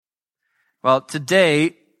Well,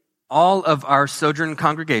 today, all of our Sojourn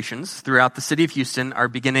congregations throughout the city of Houston are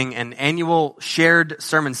beginning an annual shared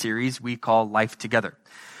sermon series we call Life Together.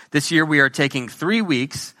 This year, we are taking 3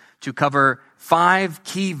 weeks to cover 5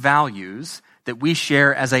 key values that we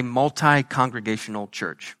share as a multi-congregational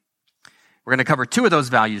church. We're going to cover 2 of those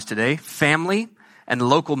values today, family and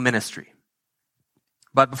local ministry.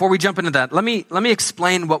 But before we jump into that, let me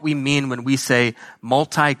explain what we mean when we say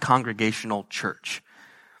multi-congregational church.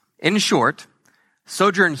 In short,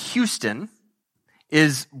 Sojourn Houston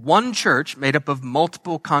is one church made up of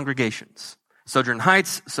multiple congregations. Sojourn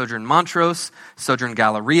Heights, Sojourn Montrose, Sojourn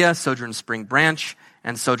Galleria, Sojourn Spring Branch,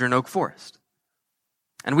 and Sojourn Oak Forest.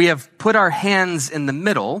 And we have put our hands in the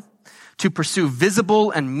middle to pursue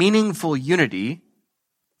visible and meaningful unity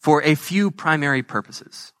for a few primary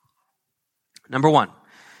purposes. Number 1,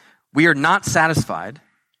 we are not satisfied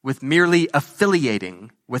with merely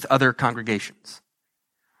affiliating with other congregations.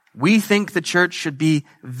 We think the church should be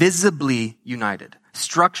visibly united,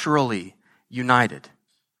 structurally united.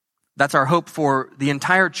 That's our hope for the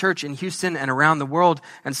entire church in Houston and around the world,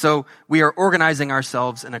 and so we are organizing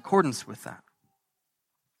ourselves in accordance with that.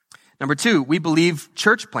 Number 2, we believe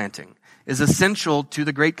church planting is essential to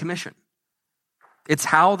the Great Commission. It's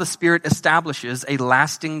how the Spirit establishes a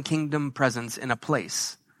lasting kingdom presence in a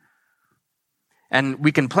place. And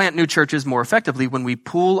we can plant new churches more effectively when we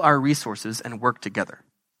pool our resources and work together.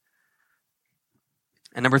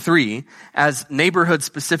 And number 3, as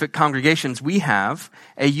neighborhood-specific congregations, we have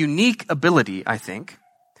a unique ability, I think,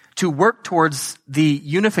 to work towards the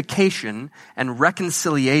unification and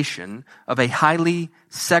reconciliation of a highly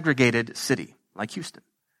segregated city like Houston.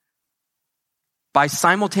 By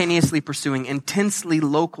simultaneously pursuing intensely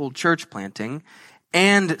local church planting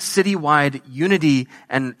and citywide unity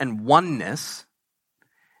and oneness,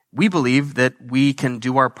 we believe that we can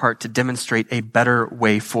do our part to demonstrate a better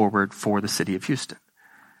way forward for the city of Houston.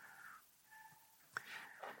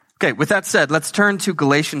 Okay, with that said, let's turn to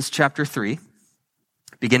Galatians chapter 3,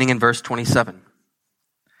 beginning in verse 27.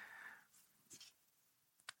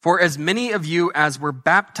 For as many of you as were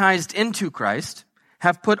baptized into Christ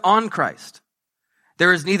have put on Christ.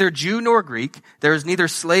 There is neither Jew nor Greek, there is neither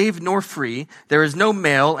slave nor free, there is no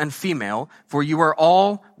male and female, for you are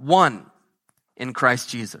all one in Christ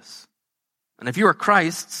Jesus. And if you are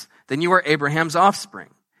Christ's, then you are Abraham's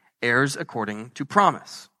offspring, heirs according to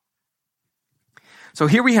promise. So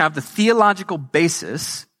here we have the theological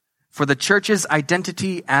basis for the church's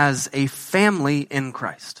identity as a family in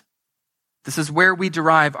Christ. This is where we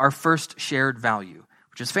derive our first shared value,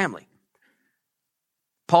 which is family.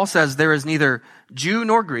 Paul says there is neither Jew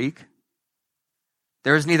nor Greek,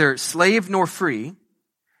 there is neither slave nor free,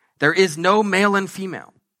 there is no male and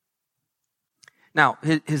female. Now,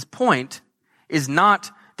 his point is not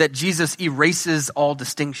that Jesus erases all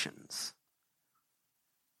distinctions.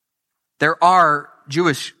 There are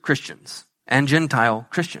Jewish Christians and Gentile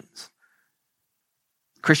Christians,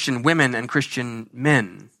 Christian women and Christian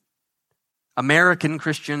men, American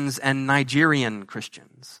Christians and Nigerian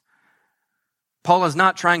Christians. Paul is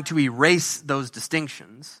not trying to erase those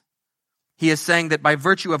distinctions. He is saying that by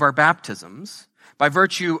virtue of our baptisms, by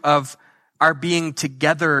virtue of our being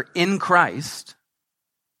together in Christ,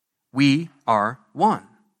 we are one.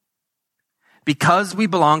 Because we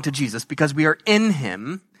belong to Jesus, because we are in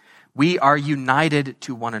Him, we are united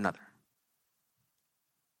to one another.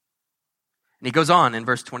 And he goes on in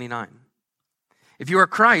verse 29. If you are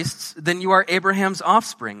Christ's, then you are Abraham's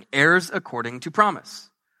offspring, heirs according to promise.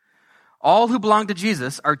 All who belong to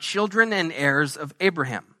Jesus are children and heirs of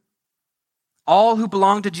Abraham. All who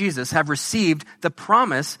belong to Jesus have received the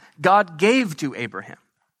promise God gave to Abraham.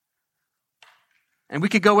 And we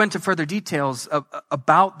could go into further details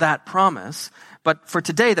about that promise, but for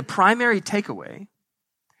today, the primary takeaway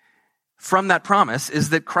from that promise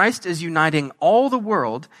is that Christ is uniting all the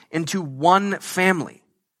world into one family,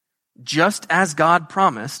 just as God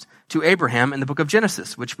promised to Abraham in the book of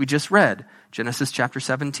Genesis, which we just read, Genesis chapter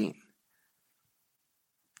 17.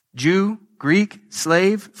 Jew, Greek,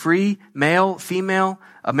 slave, free, male, female,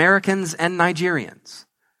 Americans, and Nigerians.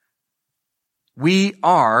 We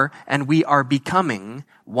are, and we are becoming,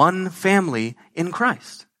 one family in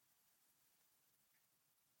Christ.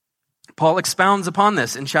 Paul expounds upon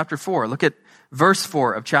this in chapter 4. Look at verse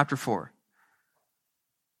 4 of chapter 4.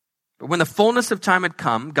 But when the fullness of time had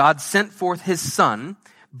come, God sent forth His Son,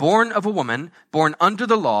 born of a woman, born under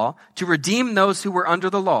the law, to redeem those who were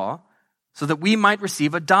under the law, so that we might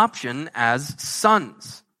receive adoption as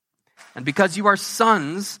sons. And because you are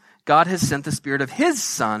sons, God has sent the Spirit of His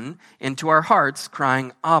Son into our hearts,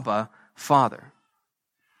 crying, Abba, Father.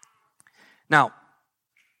 Now,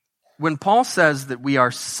 when Paul says that we are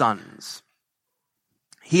sons,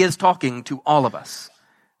 He is talking to all of us,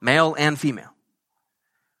 male and female.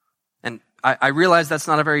 And I realize that's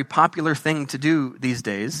not a very popular thing to do these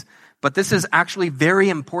days, but this is actually very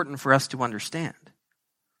important for us to understand.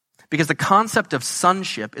 Because the concept of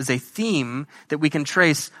sonship is a theme that we can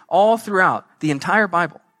trace all throughout the entire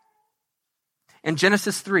Bible. In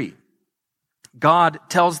Genesis 3, God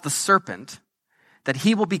tells the serpent that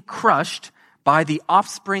he will be crushed by the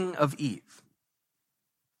offspring of Eve.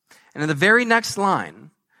 And in the very next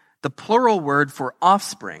line, the plural word for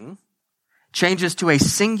offspring changes to a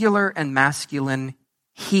singular and masculine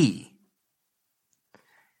he.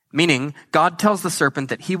 Meaning, God tells the serpent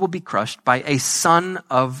that he will be crushed by a son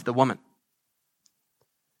of the woman.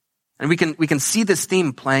 And we can see this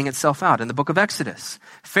theme playing itself out in the book of Exodus.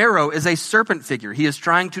 Pharaoh is a serpent figure. He is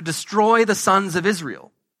trying to destroy the sons of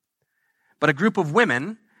Israel. But a group of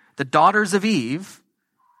women, the daughters of Eve,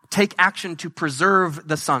 take action to preserve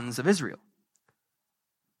the sons of Israel.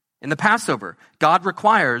 In the Passover, God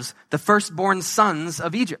requires the firstborn sons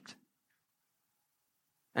of Egypt.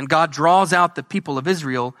 And God draws out the people of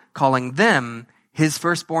Israel, calling them his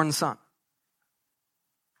firstborn son.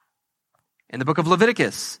 In the book of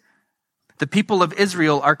Leviticus, the people of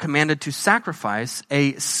Israel are commanded to sacrifice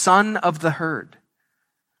a son of the herd.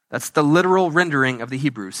 That's the literal rendering of the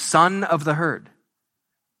Hebrew, son of the herd.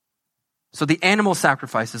 So the animal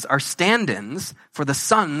sacrifices are stand-ins for the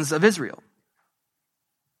sons of Israel.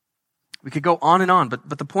 We could go on and on,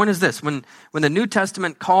 but the point is this. When the New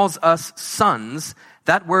Testament calls us sons,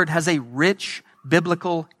 that word has a rich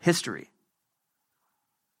biblical history.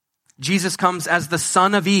 Jesus comes as the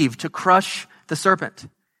son of Eve to crush the serpent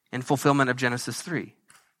in fulfillment of Genesis 3.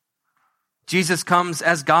 Jesus comes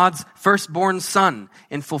as God's firstborn son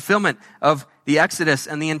in fulfillment of the Exodus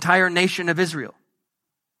and the entire nation of Israel.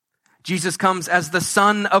 Jesus comes as the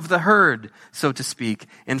son of the herd, so to speak,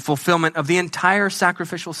 in fulfillment of the entire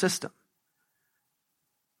sacrificial system.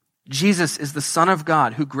 Jesus is the Son of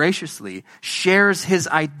God who graciously shares his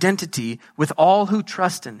identity with all who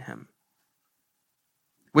trust in him,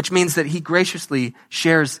 which means that he graciously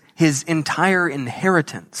shares his entire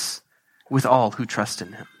inheritance with all who trust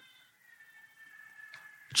in him.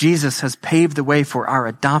 Jesus has paved the way for our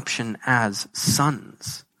adoption as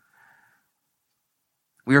sons.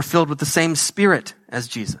 We are filled with the same Spirit as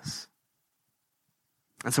Jesus.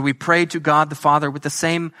 And so we pray to God the Father with the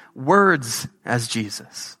same words as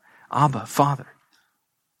Jesus. Abba, Father.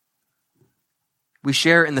 We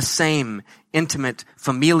share in the same intimate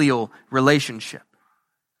familial relationship.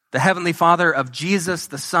 The Heavenly Father of Jesus,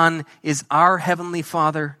 the Son, is our Heavenly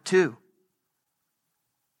Father too.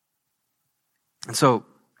 And so,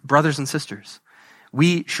 brothers and sisters,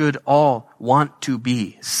 we should all want to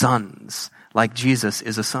be sons like Jesus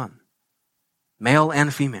is a son, male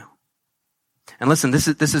and female. And listen, this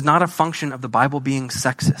is not a function of the Bible being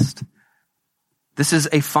sexist. This is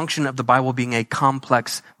a function of the Bible being a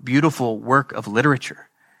complex, beautiful work of literature.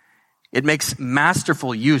 It makes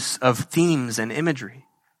masterful use of themes and imagery.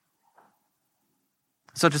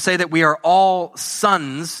 So to say that we are all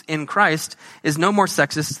sons in Christ is no more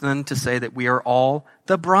sexist than to say that we are all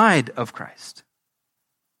the bride of Christ.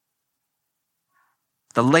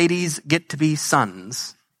 The ladies get to be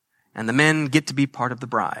sons, and the men get to be part of the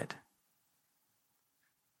bride.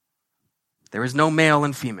 There is no male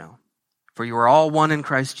and female, for you are all one in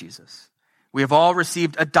Christ Jesus. We have all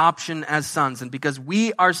received adoption as sons, and because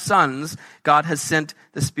we are sons, God has sent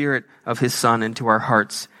the Spirit of his Son into our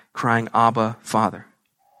hearts, crying, Abba, Father.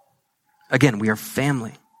 Again, we are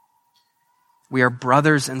family. We are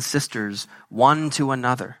brothers and sisters, one to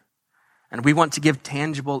another. And we want to give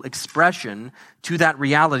tangible expression to that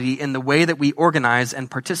reality in the way that we organize and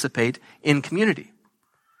participate in community.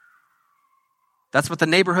 That's what the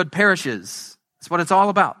neighborhood parish is. That's what it's all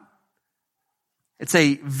about. It's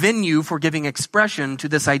a venue for giving expression to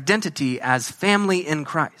this identity as family in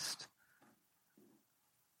Christ.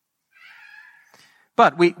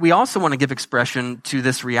 But we also want to give expression to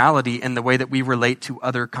this reality in the way that we relate to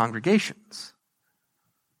other congregations.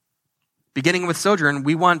 Beginning with Sojourn,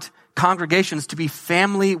 we want congregations to be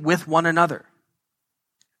family with one another.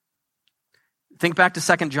 Think back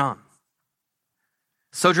to 2 John.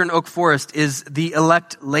 Sojourn Oak Forest is the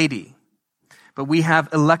elect lady, but we have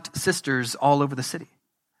elect sisters all over the city.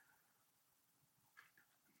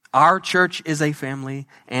 Our church is a family,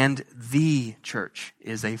 and the church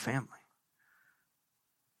is a family.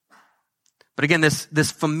 But again,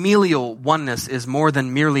 this familial oneness is more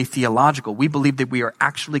than merely theological. We believe that we are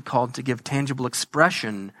actually called to give tangible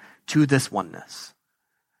expression to this oneness.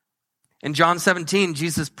 In John 17,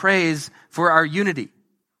 Jesus prays for our unity,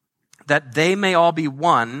 that they may all be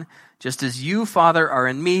one, just as you, Father, are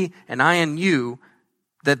in me and I in you,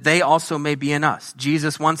 that they also may be in us.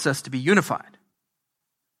 Jesus wants us to be unified.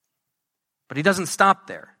 But he doesn't stop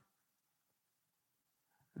there.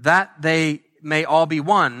 That they may all be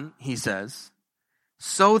one, he says,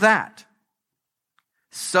 so that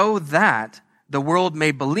the world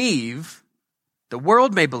may believe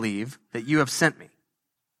that you have sent me.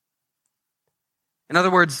 In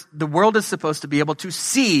other words, the world is supposed to be able to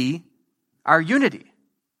see our unity.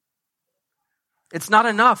 It's not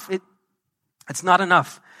enough. It's not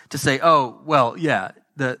enough to say, oh, well, yeah,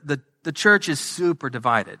 the church is super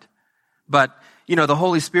divided. But, the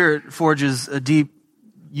Holy Spirit forges a deep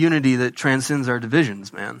unity that transcends our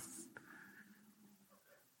divisions, man.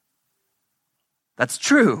 That's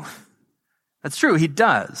true. That's true. He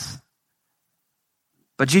does.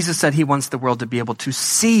 But Jesus said he wants the world to be able to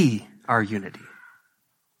see our unity.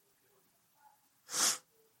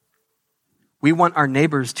 We want our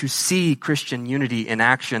neighbors to see Christian unity in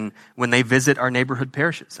action when they visit our neighborhood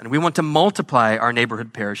parishes. And we want to multiply our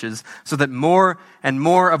neighborhood parishes so that more and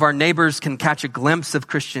more of our neighbors can catch a glimpse of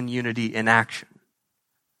Christian unity in action.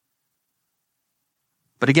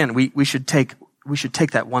 But again, we should take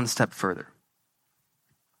that one step further.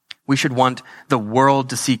 We should want the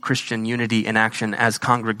world to see Christian unity in action as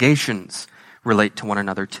congregations relate to one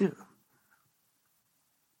another too.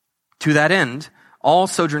 To that end, all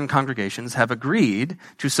Sojourn congregations have agreed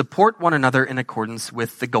to support one another in accordance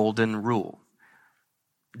with the golden rule.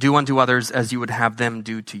 Do unto others as you would have them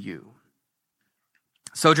do to you.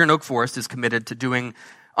 Sojourn Oak Forest is committed to doing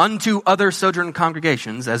unto other Sojourn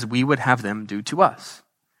congregations as we would have them do to us.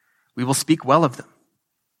 We will speak well of them.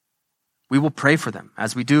 We will pray for them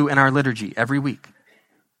as we do in our liturgy every week.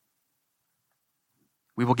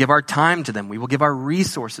 We will give our time to them. We will give our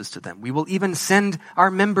resources to them. We will even send our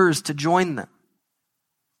members to join them.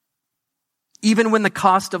 Even when the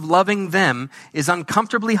cost of loving them is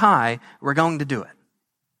uncomfortably high, we're going to do it.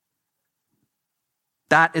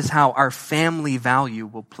 That is how our family value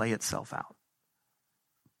will play itself out.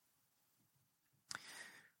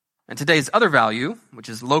 And today's other value, which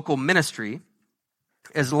is local ministry,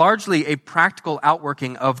 is largely a practical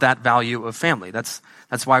outworking of that value of family. That's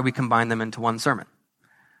why we combine them into one sermon.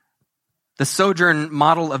 The Sojourn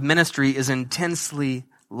model of ministry is intensely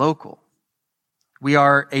local. We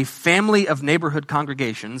are a family of neighborhood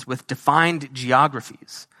congregations with defined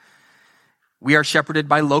geographies. We are shepherded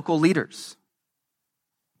by local leaders.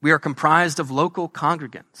 We are comprised of local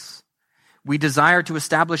congregants. We desire to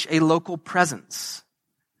establish a local presence.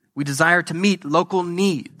 We desire to meet local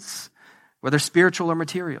needs, whether spiritual or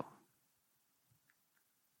material.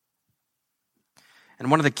 And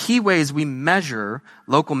one of the key ways we measure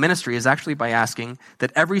local ministry is actually by asking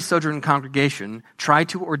that every Sojourn congregation try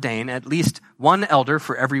to ordain at least one elder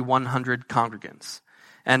for every 100 congregants.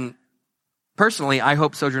 And personally, I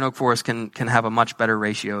hope Sojourn Oak Forest can have a much better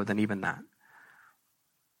ratio than even that.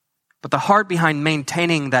 But the heart behind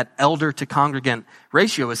maintaining that elder to congregant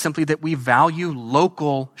ratio is simply that we value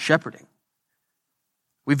local shepherding.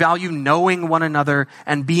 We value knowing one another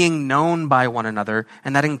and being known by one another,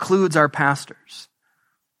 and that includes our pastors.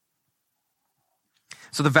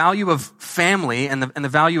 So the value of family and the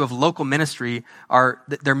value of local ministry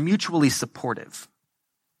they're mutually supportive.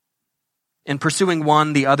 In pursuing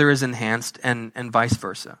one, the other is enhanced, and vice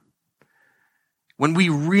versa. When we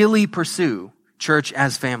really pursue church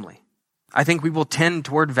as family, I think we will tend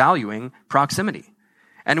toward valuing proximity.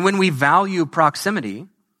 And when we value proximity,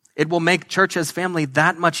 it will make church as family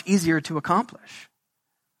that much easier to accomplish.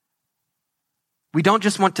 We don't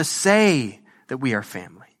just want to say that we are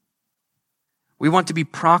family. We want to be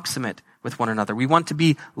proximate with one another. We want to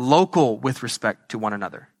be local with respect to one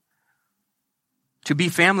another. To be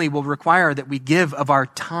family will require that we give of our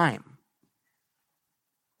time.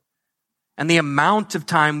 And the amount of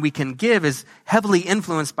time we can give is heavily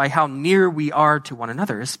influenced by how near we are to one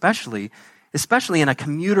another, especially in a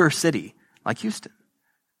commuter city like Houston.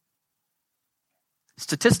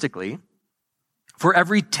 Statistically, for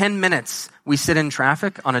every 10 minutes we sit in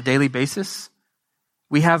traffic on a daily basis,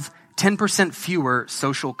 we have 10% fewer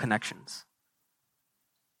social connections.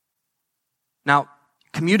 Now,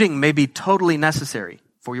 commuting may be totally necessary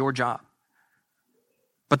for your job,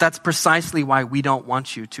 but that's precisely why we don't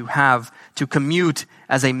want you to commute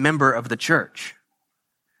as a member of the church.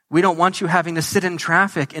 We don't want you having to sit in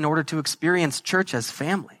traffic in order to experience church as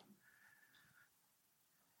family.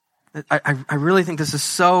 I really think this is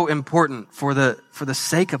so important for the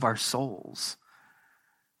sake of our souls.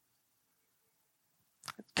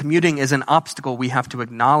 Commuting is an obstacle we have to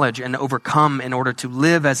acknowledge and overcome in order to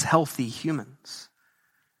live as healthy humans.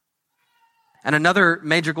 And another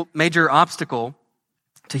major obstacle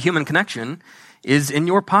to human connection is in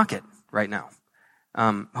your pocket right now.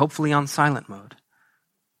 hopefully on silent mode.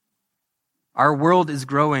 Our world is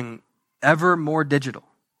growing ever more digital,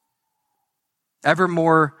 ever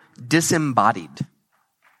more disembodied.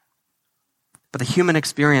 But the human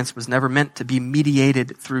experience was never meant to be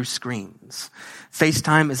mediated through screens.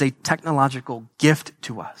 FaceTime is a technological gift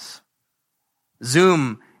to us.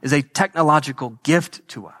 Zoom is a technological gift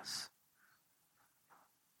to us.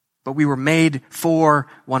 But we were made for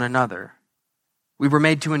one another. We were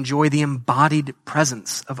made to enjoy the embodied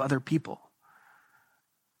presence of other people.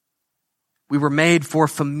 We were made for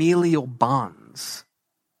familial bonds.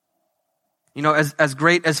 You know, as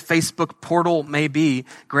great as Facebook Portal may be,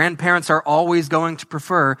 grandparents are always going to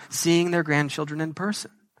prefer seeing their grandchildren in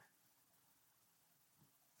person.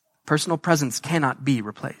 Personal presence cannot be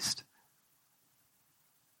replaced.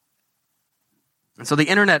 And so the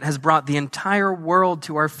internet has brought the entire world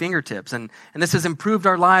to our fingertips, and this has improved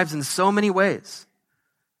our lives in so many ways.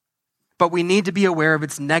 But we need to be aware of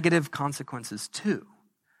its negative consequences too.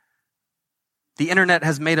 The internet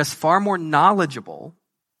has made us far more knowledgeable,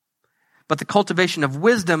 but the cultivation of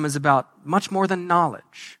wisdom is about much more than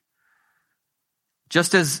knowledge.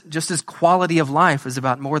 Just as quality of life is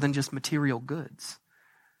about more than just material goods.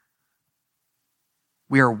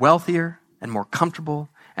 We are wealthier and more comfortable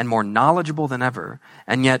and more knowledgeable than ever,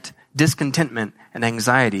 and yet discontentment and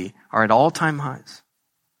anxiety are at all-time highs.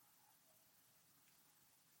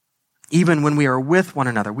 Even when we are with one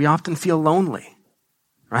another, we often feel lonely,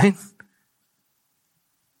 right?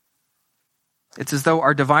 It's as though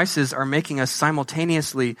our devices are making us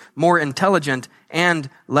simultaneously more intelligent and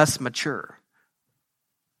less mature.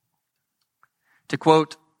 To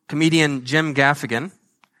quote comedian Jim Gaffigan,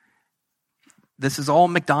 this is all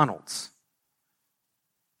McDonald's.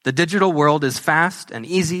 The digital world is fast and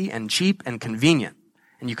easy and cheap and convenient,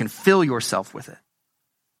 and you can fill yourself with it.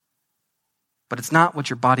 But it's not what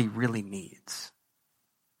your body really needs.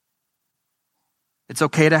 It's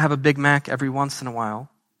okay to have a Big Mac every once in a while,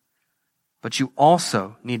 but you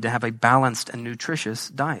also need to have a balanced and nutritious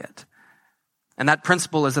diet. And that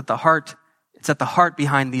principle is at the heart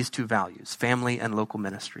behind these two values, family and local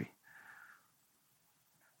ministry.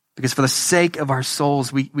 Because for the sake of our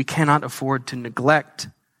souls, we cannot afford to neglect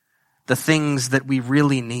the things that we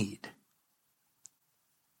really need.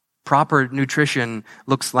 Proper nutrition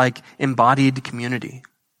looks like embodied community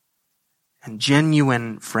and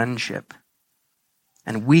genuine friendship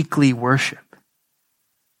and weekly worship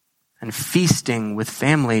and feasting with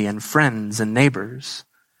family and friends and neighbors.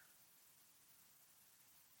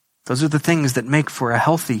 Those are the things that make for a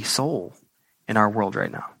healthy soul in our world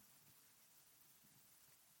right now.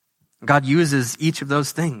 God uses each of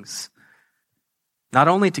those things not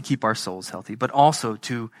only to keep our souls healthy, but also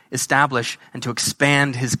to establish and to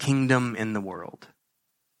expand his kingdom in the world.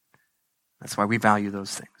 That's why we value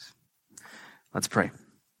those things. Let's pray.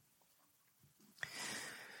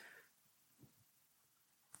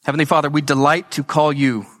 Heavenly Father, we delight to call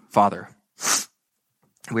you Father.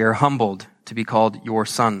 We are humbled to be called your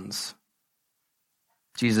sons.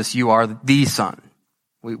 Jesus, you are the Son.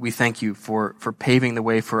 We thank you for paving the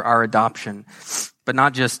way for our adoption, but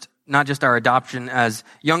not just our adoption as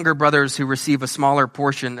younger brothers who receive a smaller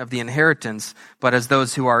portion of the inheritance, but as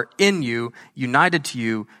those who are in you, united to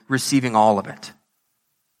you, receiving all of it.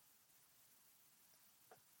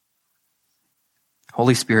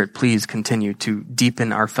 Holy Spirit, please continue to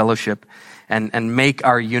deepen our fellowship and make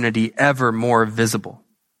our unity ever more visible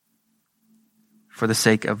for the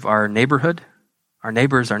sake of our neighborhood, our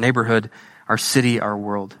neighbors, our neighborhood, our city, our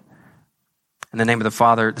world. In the name of the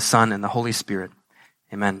Father, the Son, and the Holy Spirit,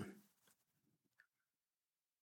 amen.